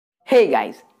Hey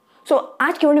guys, सो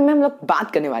आज की video में हम लोग बात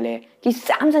करने वाले हैं कि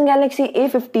सैमसंग गैलेक्सी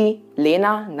A50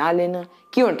 लेना ना लेना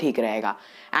क्यों ठीक रहेगा।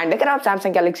 एंड अगर आप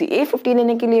सैमसंग गैलेक्सी A50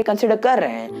 लेने के लिए कंसिडर कर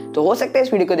रहे हैं तो हो सकता है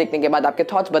इस वीडियो को देखने के बाद आपके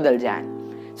थॉट्स बदल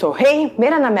जाएं। सो हे,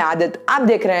 मेरा नाम है आदित्य, आप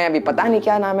देख रहे हैं अभी पता नहीं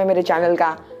क्या नाम है मेरे चैनल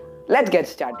का। Let's get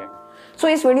started. सो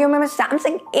इस वीडियो में मैं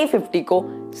सैमसंग A50 को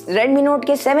Redmi Note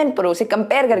के 7 Pro से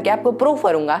कंपेयर करके आपको प्रूव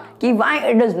करूंगा कि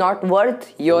why it is not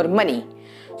worth your money.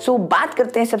 सो बात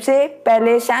करते हैं सबसे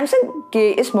पहले सैमसंग के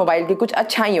इस मोबाइल की कुछ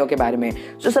अच्छाइयों के बारे में।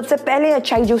 सबसे पहले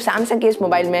अच्छाई जो सैमसंग के इस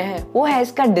मोबाइल में है वो है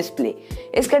इसका डिस्प्ले।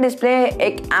 इसका डिस्प्ले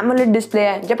एक एमोलेड डिस्प्ले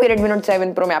है, जबकि Redmi Note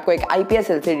 7 Pro में आपको एक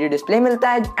IPS LCD डिस्प्ले मिलता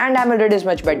है and AMOLED is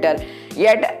much better.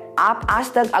 Yet आप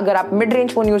आज तक अगर आप मिड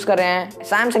रेंज फोन यूज कर रहे हैं,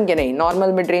 सैमसंग के नहीं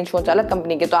नॉर्मल मिड रेंज फोन अलग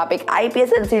कंपनी के, तो आप एक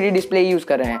IPS LCD डिस्प्ले यूज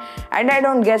कर रहे हैं। And I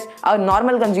don't guess a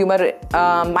normal consumer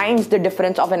minds the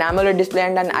difference of N AMOLED display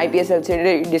and N IPS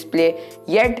LCD display.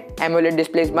 Yet AMOLED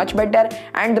display is much better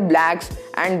and the blacks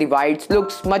and the whites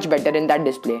looks much better in that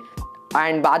display।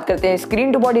 And बात करते हैं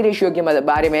screen to body ratio के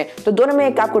बारे में, तो दोनों में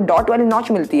एक आपको डॉट वाली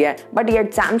नॉच मिलती है, बट ये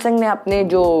सैमसंग ने अपने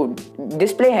जो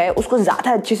डिस्प्ले है उसको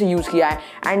ज़्यादा अच्छे से यूज़ किया है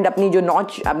एंड अपनी जो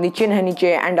नॉच, अपनी चिन है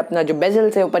नीचे एंड अपना जो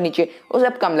बेजल्स है ऊपर नीचे वो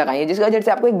सब कम लगाई है, जिसकी वजह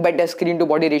से आपको एक better screen to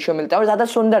body ratio मिलता है और ज़्यादा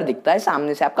सुंदर दिखता है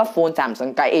सामने से आपका फ़ोन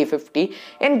सैमसंग का A50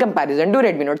 in comparison to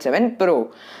Redmi Note 7 Pro।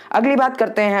 अगली बात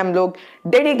करते हैं हम लोग,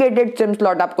 डेडिकेटेड सिम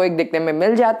स्लॉट आपको एक देखने में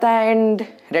मिल जाता है एंड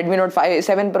Redmi Note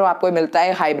 7 Pro आपको मिलता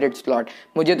है हाइब्रिड स्लॉट।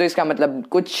 मुझे तो इसका मतलब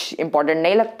कुछ इंपॉर्टेंट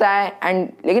नहीं लगता है एंड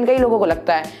लेकिन कई लोगों को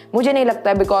लगता है, मुझे नहीं लगता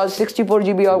है, बिकॉज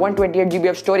 64GB और 128GB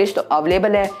ऑफ स्टोरेज तो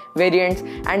अवेलेबल है variants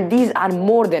and these are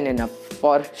more than enough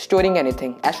for storing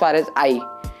anything as far as I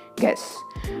guess.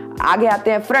 आगे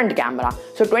आते हैं फ्रंट कैमरा।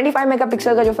 25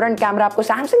 मेगापिक्सल का जो फ्रंट कैमरा आपको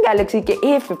सैमसंग गैलेक्सी के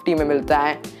A50 में मिलता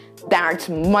है, That's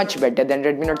much better than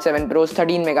Redmi Note 7 Pro's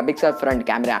 13 megapixel front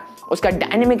camera. उसका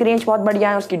डायनेमिक रेंज बहुत बढ़िया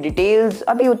है, उसकी डिटेल्स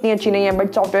अभी उतनी अच्छी नहीं है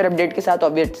बट सॉफ्टवेयर अपडेट के साथ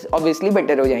ऑब्वियसली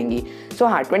बेटर हो जाएंगी। सो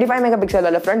हाँ, 25 मेगापिक्सल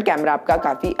वाला फ्रंट कैमरा आपका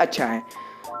काफ़ी अच्छा है।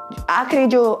 आखिरी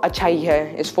जो अच्छाई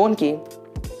है इस फ़ोन की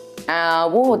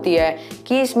वो होती है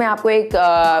कि इसमें आपको एक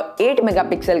 8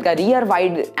 मेगापिक्सल का रियर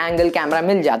वाइड एंगल कैमरा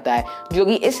मिल जाता है, जो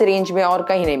कि इस रेंज में और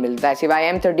कहीं नहीं मिलता है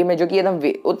सिवाय M30 में, जो कि एकदम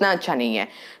उतना अच्छा नहीं है।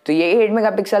 तो ये 8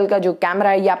 मेगापिक्सल का जो कैमरा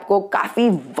है ये आपको काफ़ी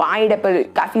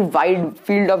wide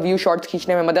field of view shots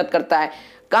खींचने में मदद करता है।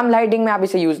 कम लाइटिंग में आप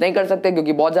इसे यूज़ नहीं कर सकते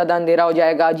क्योंकि बहुत ज़्यादा अंधेरा हो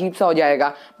जाएगा, अजीब सा हो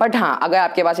जाएगा, बट हाँ अगर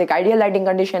आपके पास एक आइडियल लाइटिंग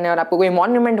कंडीशन है और आपको कोई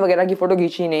मॉन्यूमेंट वगैरह की फ़ोटो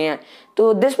खींचनी नहीं है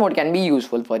तो this mode can be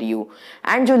useful for you.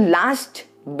 And जो लास्ट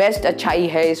बेस्ट अच्छाई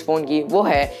है इस फोन की वो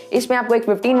है इसमें आपको एक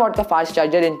 15 वॉट का फास्ट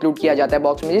चार्जर इंक्लूड किया जाता है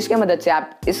बॉक्स में, जिसकी मदद से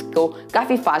आप इसको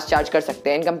काफ़ी फास्ट चार्ज कर सकते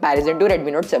हैं in comparison to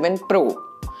Redmi Note 7 Pro।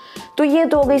 तो ये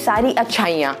तो हो गई सारी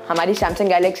अच्छाइयाँ हमारी सैमसंग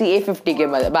गैलेक्सी A50 के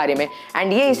बारे में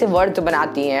एंड ये इसे वर्थ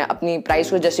बनाती हैं अपनी प्राइस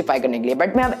को जस्टिफाई करने के लिए।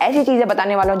 बट मैं अब ऐसी चीज़ें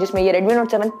बताने वाला हूँ जिसमें ये Redmi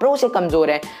Note 7 Pro से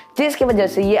कमज़ोर है, जिसकी वजह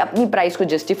से ये अपनी प्राइस को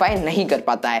जस्टिफाई नहीं कर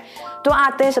पाता है। तो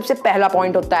आते हैं, सबसे पहला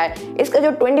पॉइंट होता है इसका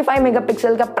जो 25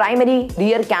 मेगापिक्सल का प्राइमरी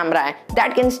रियर कैमरा है,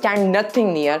 that can stand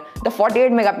nothing near the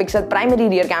 48 megapixel primary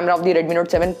rear camera off the Redmi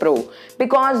Note 7 Pro।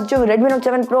 Because जो Redmi Note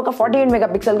 7 Pro का 48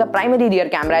 मेगापिक्सल का प्राइमरी रियर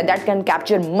कैमरा है, that can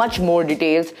capture much more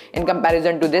details in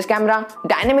comparison to this camera.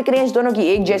 Dynamic range दोनों की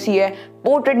एक जैसी है।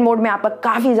 Portrait mode में आपका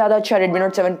काफी ज्यादा अच्छा Redmi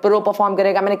Note 7 Pro परफॉर्म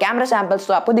करेगा। मैंने कैमरा सैंपल्स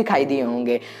तो आपको दिखाई दिए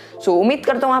होंगे। सो उम्मीद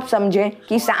करता हूं आप समझें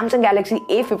कि Samsung Galaxy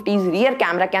A50's rear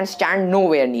camera can stand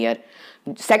nowhere near.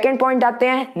 Second point आते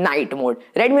हैं night mode.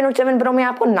 Redmi Note 7 Pro में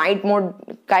आपको नाइट मोड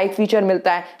का एक फीचर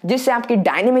मिलता है जिससे आपकी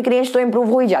डायनेमिक रेंज तो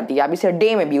इंप्रूव हो ही जाती है, आप इसे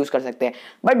डे में भी यूज कर सकते हैं,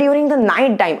 but during the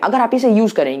night time अगर आप इसे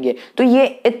यूज करेंगे तो ये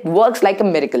it works like a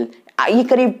miracle. ये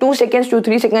करीब 2 सेकेंड्स to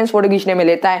 3 सेकेंड्स फोटो खींचने में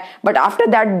लेता है, but after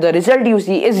that the result you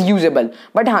see is usable.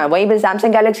 But हाँ, वहीं पे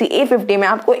सैमसंग गैलेक्सी A50 में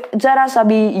आपको जरा सा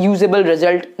भी यूजेबल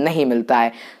रिजल्ट नहीं मिलता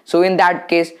है। सो in that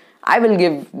case I will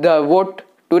give the vote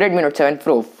to Redmi Note 7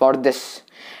 Pro for this.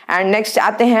 And next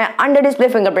आते हैं अंडर डिस्प्ले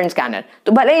फिंगरप्रिंट स्कैनर।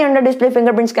 तो भले ही अंडर डिस्प्ले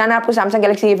फिंगरप्रिंट स्कैनर आपको सैमसंग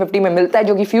गैलेक्सी A50 में मिलता है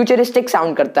जो कि फ्यूचरिस्टिक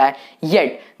साउंड करता है,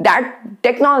 yet that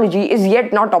technology is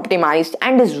yet not optimised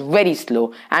and is very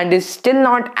slow and is still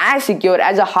not as secure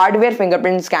as a hardware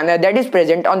fingerprint scanner that is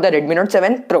present on the Redmi Note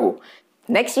 7 Pro।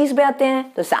 Next चीज पे आते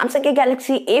हैं, तो Samsung के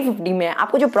Galaxy A50 में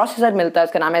आपको जो processor मिलता है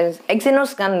उसका नाम है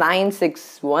Exynos का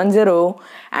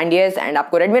 9610 एंड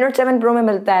आपको Redmi Note 7 Pro में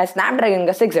मिलता है स्नैपड्रैगन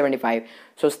का 675।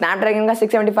 सो स्नैपड्रैगन का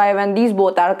 675 and these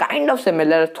both are kind of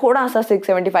similar. थोड़ा सा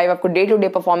 675 आपको डे टू डे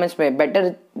परफॉर्मेंस में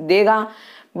बेटर देगा,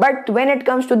 but when it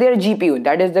comes to their GPU,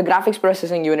 that is the graphics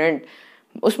processing unit,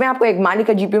 उसमें आपको एक माली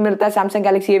का जीपीयू मिलता है सैमसंग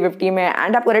गैलेक्सी A50 में,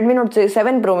 एंड आपको Redmi Note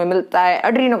 7 Pro में मिलता है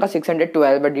Adreno का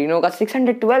 612। Adreno का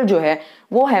 612 जो है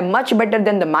वो है much better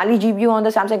than the Mali GPU on the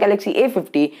Samsung Galaxy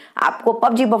A50। आपको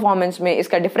PUBG परफॉर्मेंस में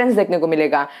इसका डिफरेंस देखने को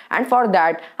मिलेगा, and for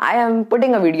that I am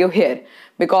putting a video here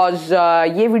because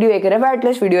ये वीडियो एक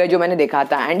रिवर्टलेस वीडियो है जो मैंने देखा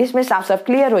था, एंड इसमें साफ साफ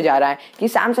क्लियर हो जा रहा है कि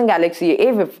Samsung Galaxy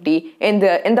A50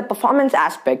 in the performance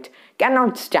aspect can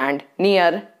not stand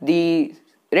near the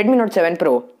Redmi Note 7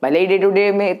 Pro। भले ही डे टू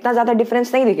डे में इतना ज़्यादा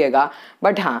डिफरेंस नहीं दिखेगा,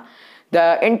 बट हाँ,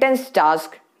 the intense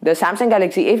task the Samsung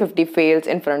Galaxy A50 fails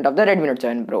in front of the Redmi Note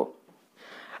 7 Pro।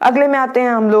 अगले में आते हैं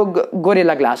हम लोग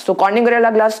गोरिल्ला ग्लास। तो कॉर्निंग गोरिल्ला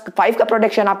ग्लास 5 का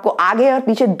प्रोटेक्शन आपको आगे और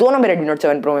पीछे दोनों में Redmi Note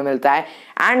 7 Pro में मिलता है,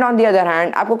 and on the other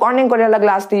hand आपको कॉर्निंग गोरिल्ला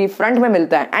ग्लास 3 फ्रंट में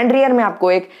मिलता है, एंड रियर में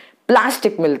आपको एक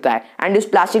प्लास्टिक मिलता है, एंड इस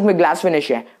प्लास्टिक में ग्लास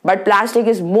फिनिश है, but plastic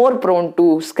is more prone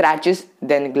to scratches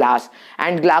then glass,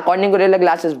 and cornering gorilla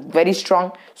glass is very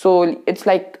strong, so it's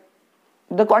like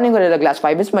the cornering gorilla glass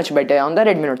 5 is much better on the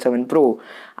Redmi Note 7 Pro।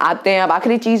 आते हैं अब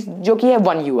आखिरी चीज जो कि है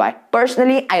One UI।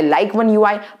 Personally I like One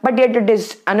UI, but yet it is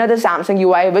another Samsung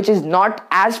UI which is not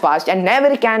as fast and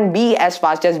never can be as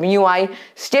fast as MIUI.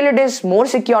 Still it is more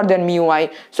secure than MIUI,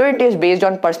 so it is based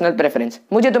on personal preference।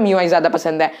 मुझे तो MIUI ज्यादा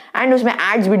पसंद है, and उसमें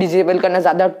ads भी disable करना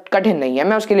ज्यादा कठिन नहीं है,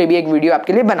 मैं उसके लिए भी एक वीडियो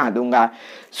आपके लिए बना दूंगा।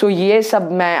 सो ये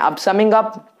सब मैं अब summing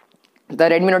up, the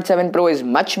Redmi Note 7 Pro is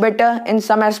much better in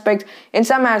some aspects. In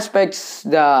some aspects,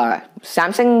 the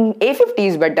Samsung A50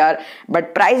 is better. But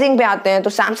pricing पे आते हैं तो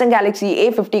Samsung Galaxy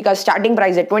A50 का starting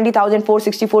price है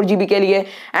 20,464 GB के लिए,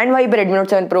 and वहीं पे Redmi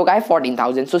Note 7 Pro का है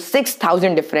 14,000. So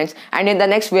 6,000 difference. And in the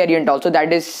next variant also,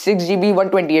 that is 6GB,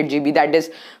 128 GB. That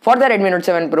is for the Redmi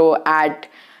Note 7 Pro at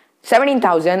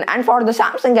 17,000, and for the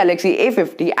Samsung Galaxy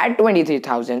A50 at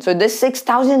 23,000. So this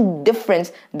 6,000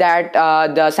 difference that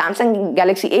the Samsung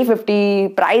Galaxy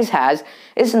A50 price has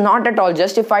is not at all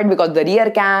justified, because the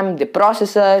rear cam, the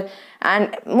processor,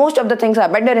 and most of the things are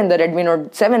better in the Redmi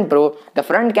Note 7 Pro. The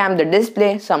front cam, the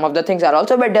display, some of the things are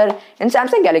also better in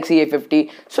Samsung Galaxy A50.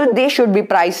 So they should be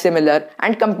priced similar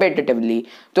and competitively.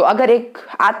 तो अगर एक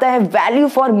आता है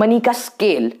value for money का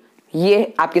scale,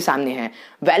 ये आपके सामने है।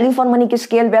 वैल्यू फॉर मनी के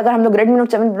स्केल पे अगर हम लोग Redmi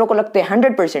Note 7 Pro को लगते हैं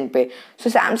 100% पे, सो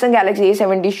Samsung Galaxy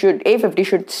A50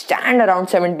 should stand around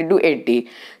 70 to 80।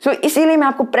 सो इसीलिए मैं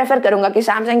आपको प्रेफर करूंगा कि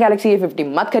Samsung Galaxy A50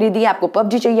 मत खरीदिए। आपको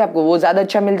PUBG चाहिए, आपको वो ज्यादा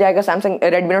अच्छा मिल जाएगा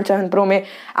Redmi Note 7 Pro में।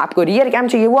 आपको रियर कैम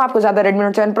चाहिए, वो आपको ज्यादा Redmi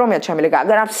Note 7 Pro में अच्छा मिलेगा।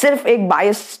 अगर आप सिर्फ एक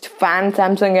बायस्ड फैन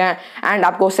Samsung है एंड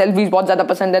आपको सेल्फीज बहुत ज्यादा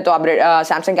पसंद है, तो आप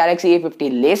Samsung Galaxy A50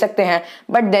 ले सकते हैं,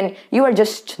 but then you are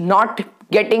just not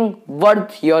getting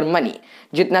worth your money.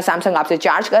 जितना सैमसंग आपसे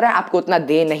चार्ज कर रहा है आपको उतना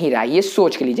दे नहीं रहा है, ये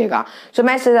सोच के लीजिएगा। सो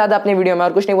मैं इससे ज्यादा अपने वीडियो में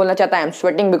और कुछ नहीं बोलना चाहता। I am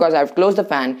sweating because I have close the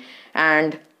fan,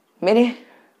 and मेरे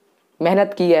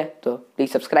मेहनत की है तो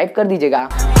प्लीज सब्सक्राइब कर दीजिएगा।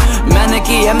 मैंने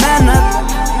की है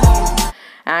मेहनत।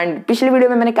 एंड पिछले वीडियो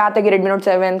में मैंने कहा था कि Redmi Note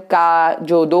 7 का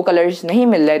जो 2 कलर्स नहीं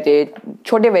मिल रहे थे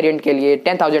छोटे वेरिएंट के लिए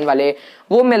 10,000 वाले,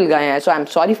 वो मिल गए हैं। सो I am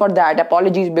sorry for that,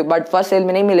 apologies, but first cell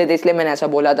में नहीं मिले थे इसलिए मैंने ऐसा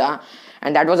बोला था,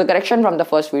 and that was a correction from the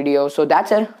first video. So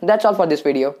that's it, that's all for this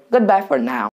video. Goodbye for now.